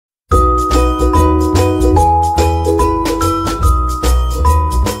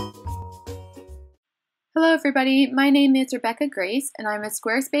everybody, my name is Rebecca Grace and I'm a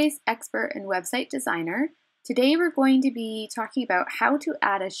Squarespace expert and website designer. Today we're going to be talking about how to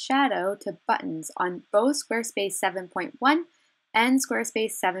add a shadow to buttons on both Squarespace 7.1 and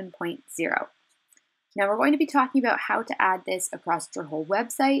Squarespace 7.0. Now we're going to be talking about how to add this across your whole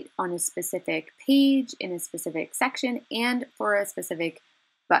website, on a specific page, in a specific section, and for a specific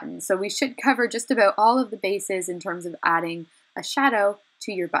button. So we should cover just about all of the bases in terms of adding a shadow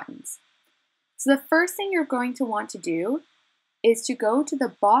to your buttons. So the first thing you're going to want to do is to go to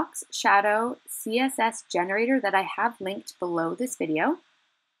the box shadow CSS generator that I have linked below this video.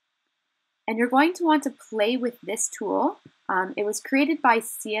 And you're going to want to play with this tool. It was created by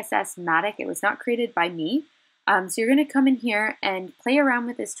CSS It was not created by me. So you're going to come in here and play around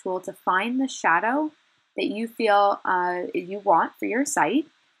with this tool to find the shadow that you feel you want for your site.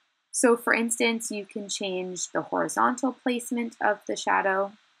 So for instance, you can change the horizontal placement of the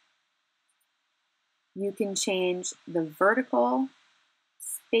shadow. You can change the vertical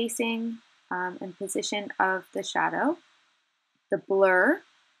spacing and position of the shadow. The blur,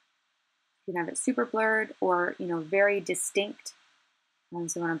 you can have it super blurred or very distinct.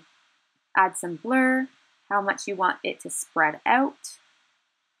 So you want to add some blur, how much you want it to spread out.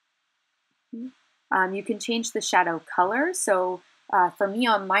 You can change the shadow color. So for me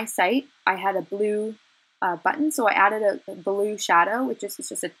on my site, I had a blue button, so I added a blue shadow, which is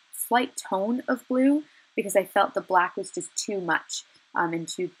just a slight tone of blue because I felt the black was just too much and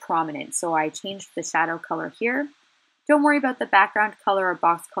too prominent. So I changed the shadow color here. Don't worry about the background color or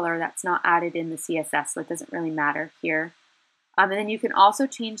box color, that's not added in the CSS, so it doesn't really matter here. And then you can also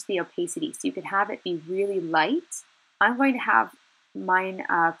change the opacity, so you can have it be really light. I'm going to have mine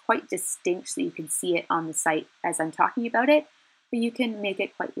quite distinct so you can see it on the site as I'm talking about it, but you can make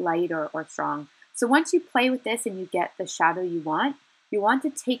it quite light or strong. So once you play with this and you get the shadow you want to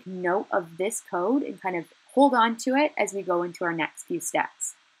take note of this code and kind of hold on to it as we go into our next few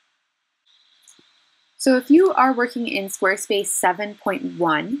steps. So if you are working in Squarespace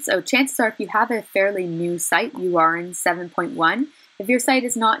 7.1, so chances are if you have a fairly new site, you are in 7.1. If your site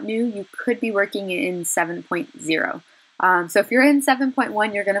is not new, you could be working in 7.0. So if you're in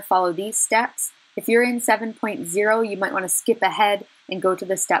 7.1, you're going to follow these steps. If you're in 7.0, you might want to skip ahead and go to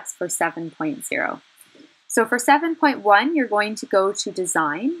the steps for 7.0. So for 7.1, you're going to go to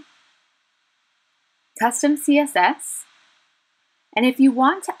Design, Custom CSS, and if you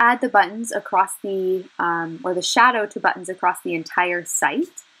want to add the buttons across the, or the shadow to buttons across the entire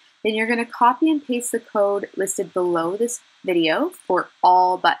site, then you're going to copy and paste the code listed below this video for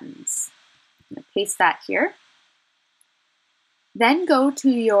all buttons. I'm going to paste that here. Then go to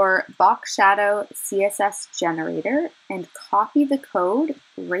your box shadow CSS generator and copy the code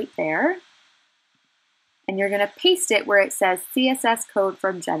right there. And you're going to paste it where it says CSS code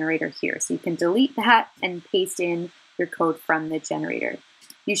from generator here. So you can delete that and paste in your code from the generator.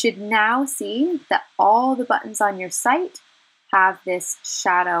 You should now see that all the buttons on your site have this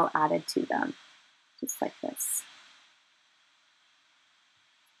shadow added to them, just like this.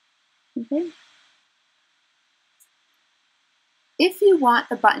 Okay. If you want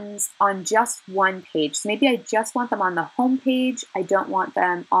the buttons on just one page, so maybe I just want them on the home page, I don't want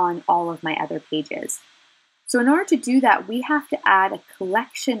them on all of my other pages. So in order to do that, we have to add a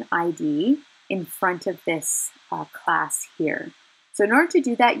collection ID in front of this class here. So in order to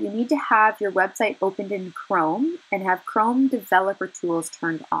do that, you need to have your website opened in Chrome and have Chrome Developer Tools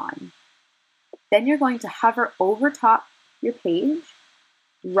turned on. Then you're going to hover over top your page,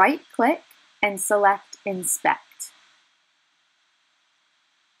 right-click, and select Inspect.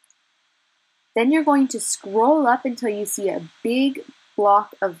 Then you're going to scroll up until you see a big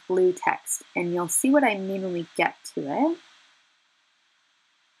block of blue text, and you'll see what I mean when we get to it.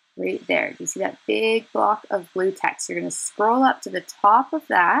 Right there, do you see that big block of blue text? You're going to scroll up to the top of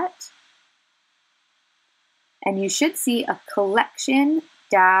that, and you should see a collection,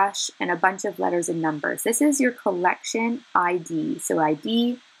 dash, and a bunch of letters and numbers. This is your collection ID, so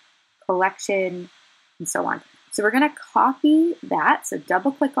ID, collection, and so on. So we're going to copy that, so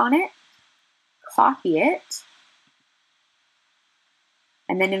double click on it, copy it,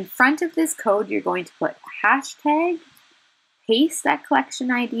 and then in front of this code, you're going to put hashtag, paste that collection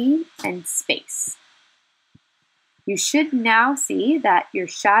ID, and space. You should now see that your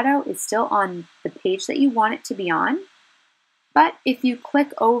shadow is still on the page that you want it to be on, but if you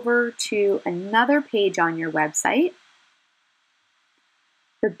click over to another page on your website,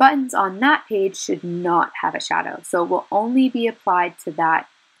 the buttons on that page should not have a shadow, so it will only be applied to that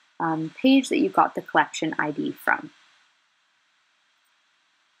page that you got the collection ID from.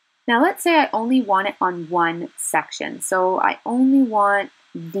 Now let's say I only want it on one section. So I only want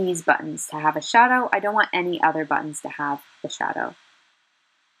these buttons to have a shadow. I don't want any other buttons to have the shadow.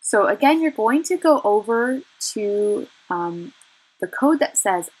 So again, you're going to go over to the code that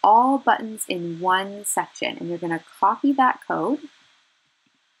says all buttons in one section, and you're going to copy that code.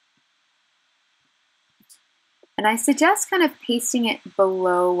 And I suggest kind of pasting it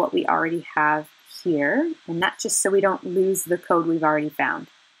below what we already have here, and that's just so we don't lose the code we've already found.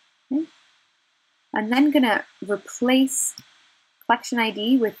 Okay. I'm then going to replace collection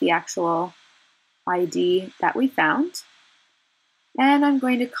ID with the actual ID that we found. And I'm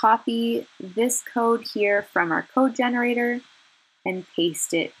going to copy this code here from our code generator and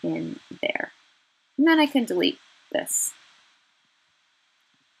paste it in there. And then I can delete this.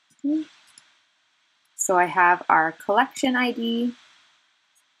 Okay. So I have our collection ID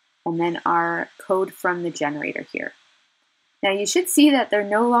and then our code from the generator here. Now you should see that they're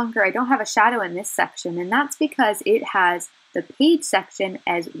no longer, I don't have a shadow in this section, and that's because it has the page section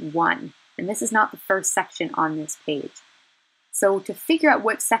as 1. And this is not the first section on this page. So to figure out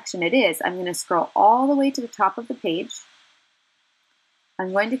which section it is, I'm going to scroll all the way to the top of the page.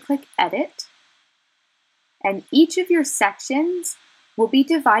 I'm going to click Edit, and each of your sections will be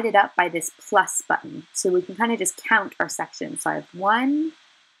divided up by this plus button. So we can kind of just count our sections. So I have 1,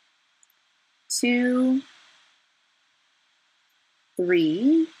 2,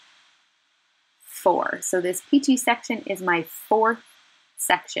 3, 4. So this PT section is my 4th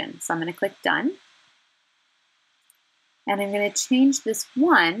section. So I'm going to click Done. And I'm going to change this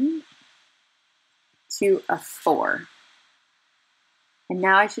 1 to a 4. And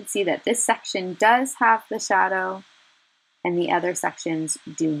now I should see that this section does have the shadow and the other sections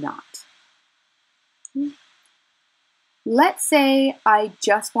do not. Let's say I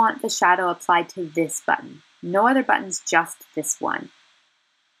just want the shadow applied to this button. No other buttons, just this one.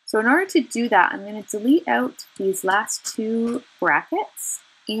 So in order to do that, I'm going to delete out these last 2 brackets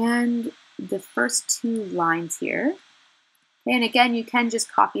and the first 2 lines here. And again, you can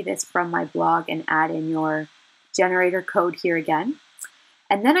just copy this from my blog and add in your generator code here again.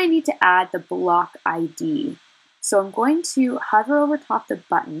 And then I need to add the block ID. So I'm going to hover over top the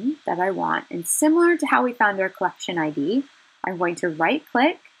button that I want, and similar to how we found our collection ID, I'm going to right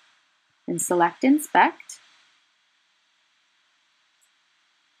click and select Inspect.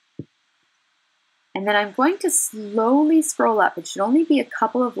 And then I'm going to slowly scroll up. It should only be a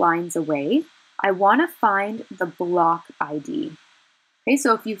couple of lines away. I want to find the block ID. Okay,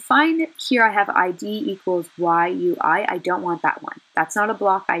 so if you find here I have ID equals YUI, I don't want that one. That's not a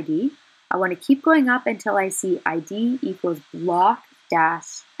block ID. I want to keep going up until I see ID equals block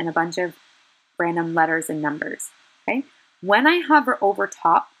dash and a bunch of random letters and numbers. Okay, when I hover over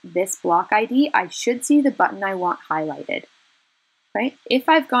top this block ID, I should see the button I want highlighted. Right? If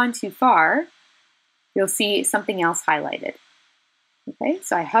I've gone too far, you'll see something else highlighted. Okay,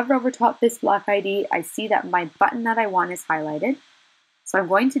 so I hover over top this block ID, I see that my button that I want is highlighted. So I'm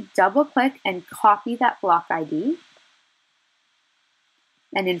going to double click and copy that block ID.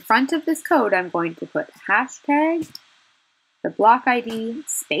 And in front of this code, I'm going to put hashtag, the block ID,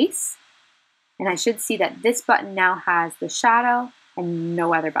 space. And I should see that this button now has the shadow and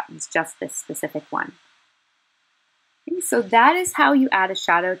no other buttons, just this specific one. Okay, so that is how you add a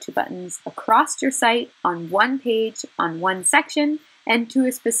shadow to buttons across your site on one page, on one section, and to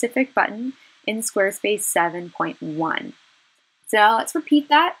a specific button in Squarespace 7.1. So now let's repeat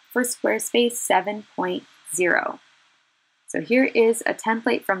that for Squarespace 7.0. So here is a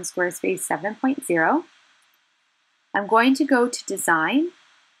template from Squarespace 7.0. I'm going to go to Design,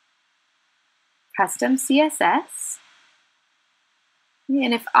 Custom CSS,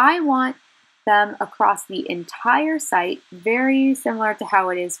 and if I want them across the entire site, very similar to how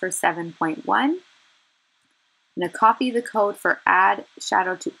it is for 7.1, I'm going to copy the code for Add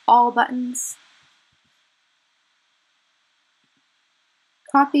Shadow to All buttons,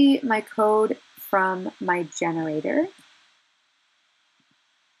 copy my code from my generator.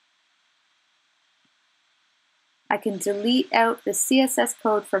 I can delete out the CSS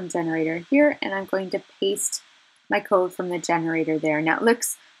code from generator here, and I'm going to paste my code from the generator there. Now it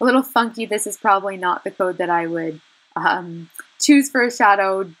looks a little funky. This is probably not the code that I would choose for a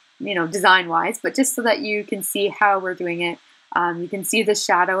shadow, design-wise, but just so that you can see how we're doing it. You can see the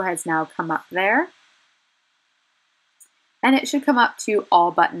shadow has now come up there. And it should come up to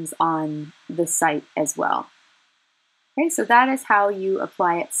all buttons on the site as well. Okay, so that is how you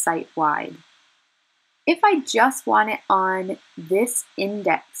apply it site-wide. If I just want it on this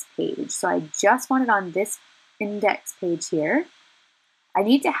index page, so I just want it on this index page here, I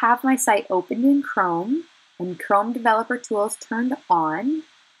need to have my site opened in Chrome and Chrome Developer Tools turned on. I'm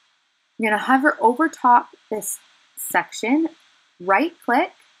going to hover over top this section,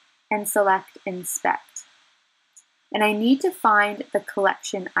 right-click and select Inspect. And I need to find the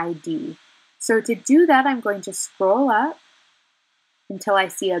collection ID. So to do that, I'm going to scroll up until I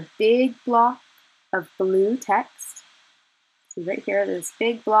see a big block of blue text. So right here, this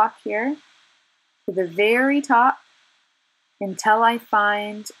big block here, to the very top until I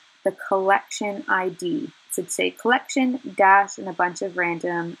find the collection ID. So it'd say collection dash and a bunch of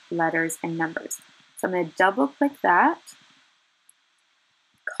random letters and numbers. So I'm going to double click that,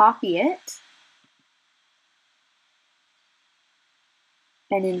 copy it,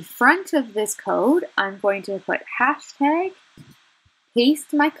 and in front of this code, I'm going to put hashtag,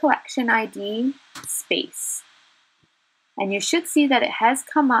 paste my collection ID, space. And you should see that it has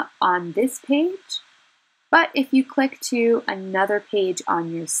come up on this page, but if you click to another page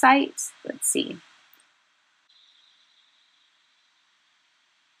on your site, let's see.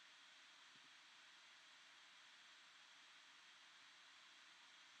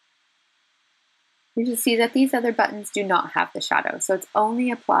 You should see that these other buttons do not have the shadow, so it's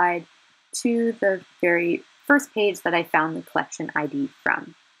only applied to the very first page that I found the collection ID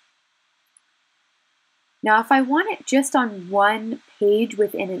from. Now, if I want it just on one page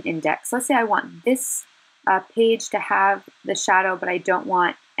within an index, let's say I want this page to have the shadow, but I don't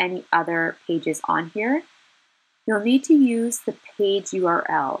want any other pages on here, you'll need to use the page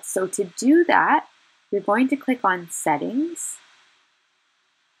URL. So to do that, you're going to click on Settings,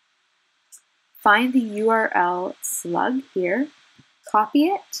 find the URL slug here, copy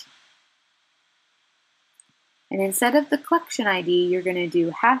it, and instead of the collection ID, you're going to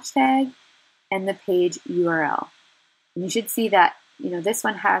do hashtag and the page URL. And you should see that, this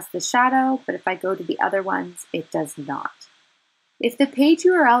one has the shadow, but if I go to the other ones, it does not. If the page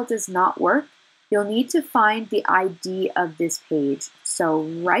URL does not work, you'll need to find the ID of this page. So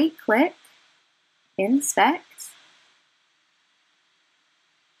right-click, inspect,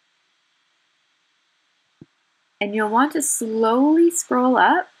 and you'll want to slowly scroll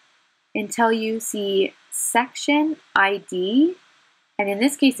up until you see section ID, and in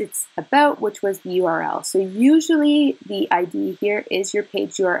this case it's about, which was the URL. So usually the ID here is your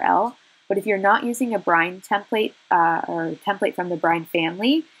page URL, but if you're not using a Brine template or a template from the Brine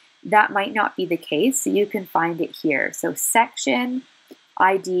family, that might not be the case, so you can find it here. So section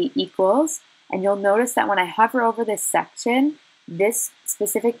ID equals, and you'll notice that when I hover over this section, this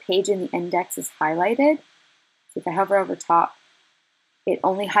specific page in the index is highlighted. So if I hover over top, it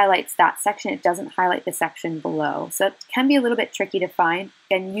only highlights that section. It doesn't highlight the section below. So it can be a little bit tricky to find.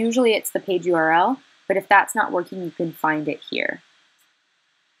 And usually it's the page URL, but if that's not working, you can find it here.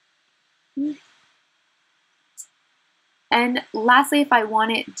 And lastly, if I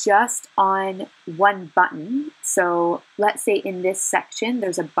want it just on one button, so let's say in this section,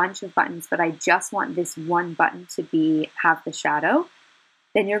 there's a bunch of buttons, but I just want this one button to have the shadow,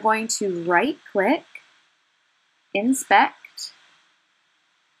 then you're going to right-click, inspect,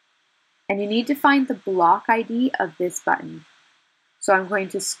 and you need to find the block ID of this button. So I'm going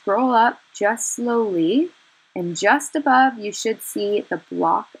to scroll up just slowly, and just above you should see the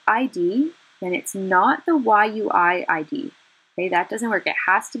block ID, and it's not the YUI ID. Okay, that doesn't work. It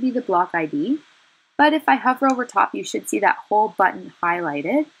has to be the block ID. But if I hover over top, you should see that whole button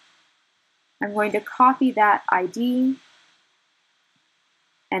highlighted. I'm going to copy that ID,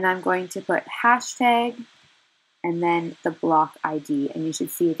 and I'm going to put hashtag and then the block ID. And you should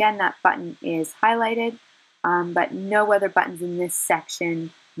see again that button is highlighted, but no other buttons in this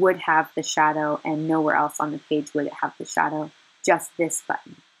section would have the shadow, and nowhere else on the page would it have the shadow, just this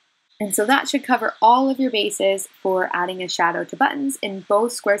button. And so that should cover all of your bases for adding a shadow to buttons in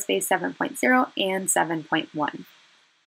both Squarespace 7.0 and 7.1.